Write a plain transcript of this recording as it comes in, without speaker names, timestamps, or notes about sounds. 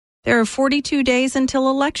There are 42 days until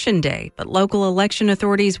Election Day, but local election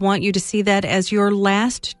authorities want you to see that as your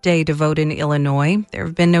last day to vote in Illinois. There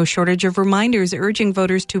have been no shortage of reminders urging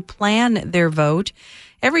voters to plan their vote.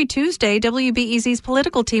 Every Tuesday, WBEZ's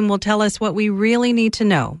political team will tell us what we really need to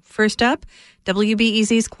know. First up,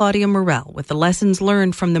 WBEZ's Claudia Morell with the lessons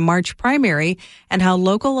learned from the March primary and how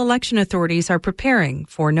local election authorities are preparing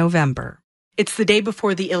for November. It's the day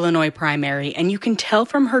before the Illinois primary, and you can tell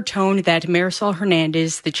from her tone that Marisol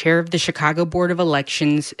Hernandez, the chair of the Chicago Board of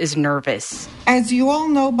Elections, is nervous. As you all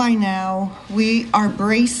know by now, we are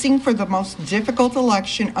bracing for the most difficult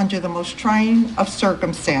election under the most trying of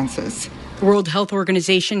circumstances. The World Health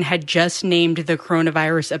Organization had just named the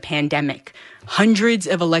coronavirus a pandemic. Hundreds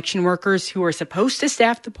of election workers who were supposed to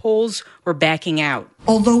staff the polls were backing out.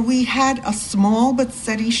 Although we had a small but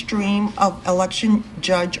steady stream of election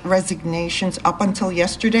judge resignations up until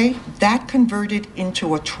yesterday, that converted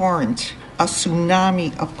into a torrent, a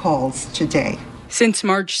tsunami of calls today. Since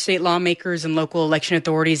March, state lawmakers and local election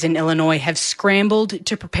authorities in Illinois have scrambled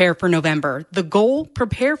to prepare for November. The goal,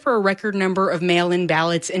 prepare for a record number of mail-in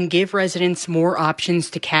ballots and give residents more options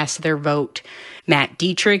to cast their vote. Matt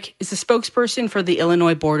Dietrich is the spokesperson for the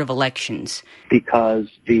Illinois Board of Elections. Because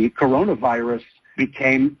the coronavirus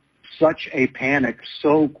became such a panic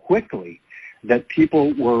so quickly that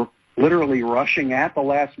people were literally rushing at the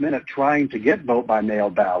last minute trying to get vote-by-mail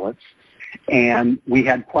ballots. And we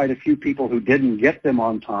had quite a few people who didn't get them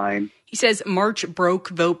on time. He says March broke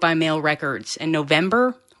vote-by-mail records, and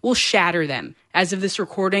November will shatter them. As of this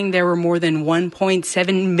recording, there were more than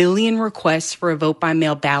 1.7 million requests for a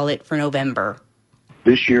vote-by-mail ballot for November.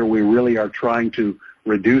 This year, we really are trying to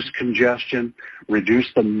reduce congestion, reduce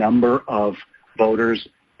the number of voters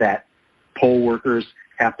that poll workers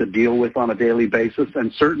have to deal with on a daily basis,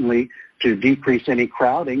 and certainly to decrease any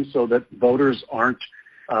crowding so that voters aren't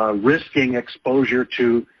risking exposure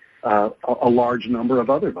to a large number of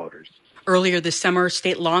other voters. Earlier this summer,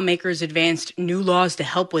 state lawmakers advanced new laws to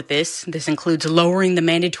help with this. This includes lowering the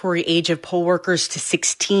mandatory age of poll workers to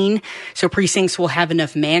 16 so precincts will have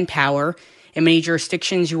enough manpower. In many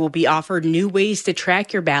jurisdictions, you will be offered new ways to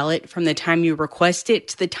track your ballot from the time you request it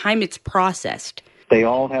to the time it's processed. They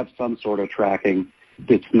all have some sort of tracking.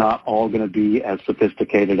 It's not all going to be as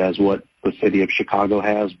sophisticated as what the city of Chicago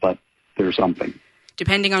has, but there's something.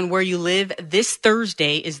 Depending on where you live, this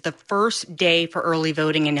Thursday is the first day for early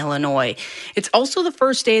voting in Illinois. It's also the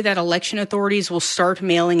first day that election authorities will start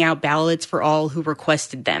mailing out ballots for all who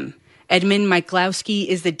requested them. Edmund Michlowski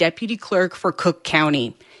is the deputy clerk for Cook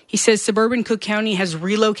County. He says suburban Cook County has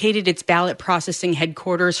relocated its ballot processing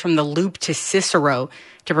headquarters from the Loop to Cicero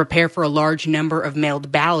to prepare for a large number of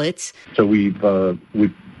mailed ballots. So we've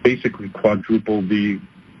basically quadrupled the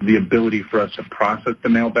ability for us to process the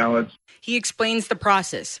mail ballots. He explains the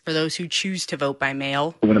process for those who choose to vote by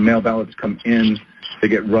mail. When the mail ballots come in, they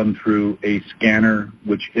get run through a scanner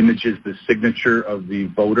which images the signature of the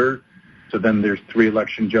voter. So then there's 3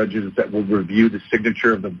 election judges that will review the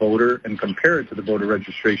signature of the voter and compare it to the voter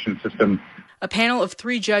registration system. A panel of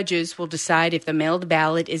 3 judges will decide if the mailed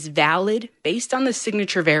ballot is valid based on the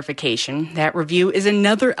signature verification. That review is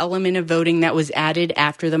another element of voting that was added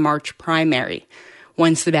after the March primary.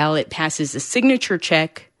 Once the ballot passes the signature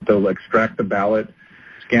check, they'll extract the ballot,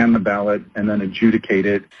 scan the ballot, and then adjudicate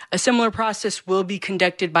it. A similar process will be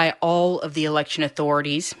conducted by all of the election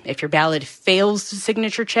authorities. If your ballot fails the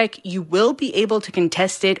signature check, you will be able to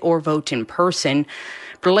contest it or vote in person.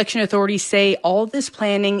 But election authorities say all this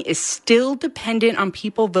planning is still dependent on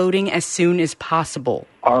people voting as soon as possible.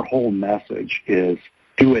 Our whole message is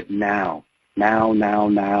do it now. Now, now,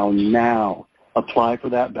 now, now. Apply for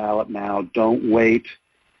that ballot now. Don't wait.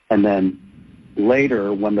 And then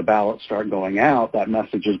later, when the ballots start going out, that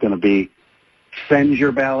message is going to be, send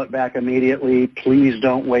your ballot back immediately. Please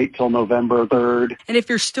don't wait till November 3rd. And if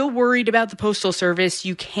you're still worried about the Postal Service,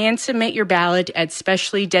 you can submit your ballot at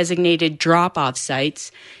specially designated drop-off sites.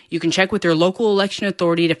 You can check with your local election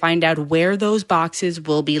authority to find out where those boxes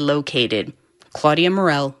will be located. Claudia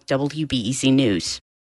Morell, WBEZ News.